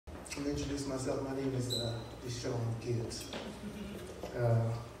I'm going to introduce myself. My name is Deshaun Gibbs.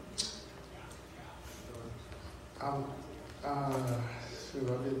 I've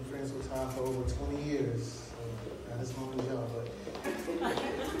been friends with Ty for over 20 years. Not as long as y'all, but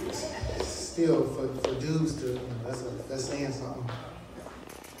still, for dudes to, that's saying something.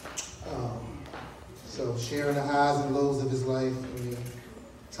 So sharing the highs and lows of his life. I mean,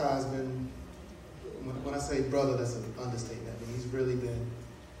 Ty's been, when I say brother, that's an understatement. I mean, he's really been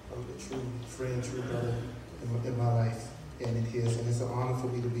a true friend, true brother in my life and in his. And it's an honor for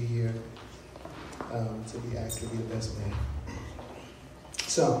me to be here, to be asked to be the best man.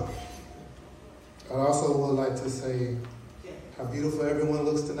 So, I also would like to say how beautiful everyone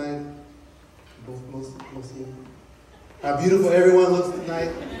looks tonight. Most of you. How beautiful everyone looks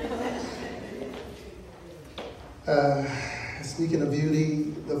tonight. Speaking of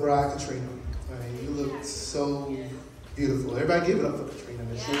beauty, the bride Katrina. You look so beautiful. Everybody give it up for Katrina.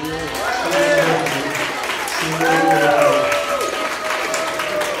 She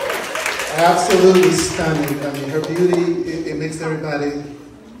absolutely stunning. I mean, her beauty, it makes everybody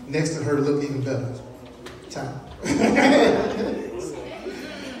next to her look even better. Time.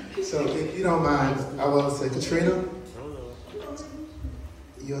 So if you don't mind, I will say, Katrina,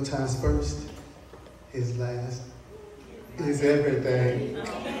 your time's first, his last, his everything.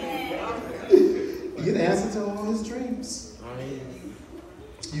 You're the answer to all his dreams.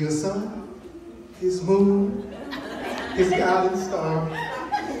 You're his sun, his moon, his guiding star.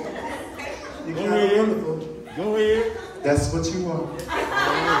 You're kind of wonderful. Go ahead. That's what you want.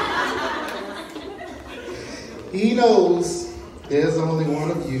 He knows there's only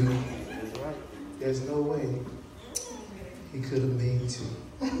one of you. There's no way he could have made two.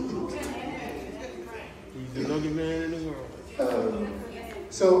 He's the youngest man in the world.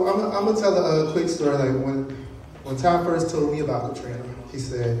 So I'm gonna tell a quick story. Like when Ty first told me about Katrina, he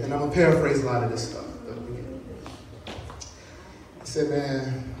said, and I'm gonna paraphrase a lot of this stuff. He said,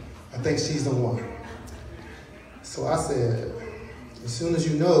 "Man, I think she's the one." So I said, "As soon as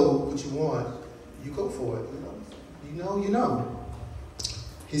you know what you want, you go for it. You know."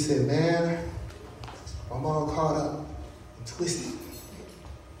 He said, "Man, I'm all caught up and twisted."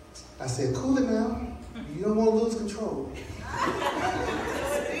 I said, "Cool it now. You don't want to lose control."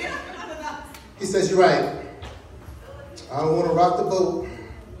 He says, "You're right. I don't want to rock the boat.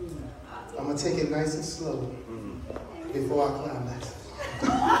 I'm going to take it nice and slow before I climax."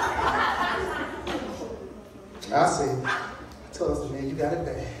 I told us, "Man, you got it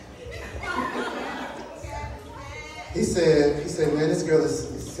bad." He said, "Man, this girl is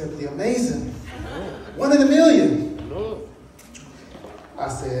simply amazing. One in a million." I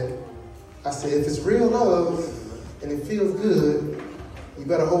said, "If it's real love and it feels good, you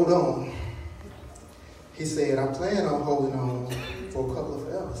better hold on." He said, "I plan on holding on for a couple of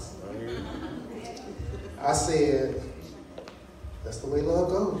hours." I said, "That's the way love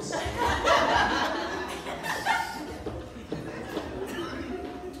goes."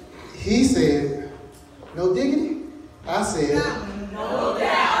 He said, "No diggity?" I said, "No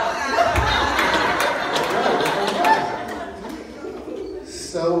doubt."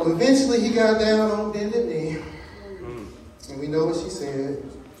 So eventually he got down on bended knee. And we know what she said,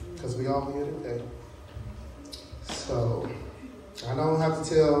 because we all here today. So I don't have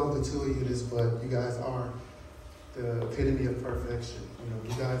to tell the two of you this, but you guys are the epitome of perfection.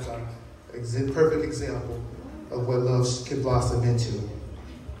 You guys are a perfect example of what love can blossom into.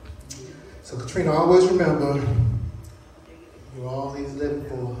 So Katrina, always remember, you're all he's living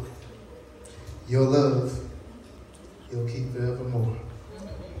for. Your love, you'll keep forevermore.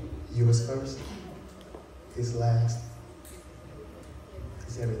 You was first, his last,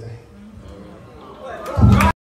 his everything.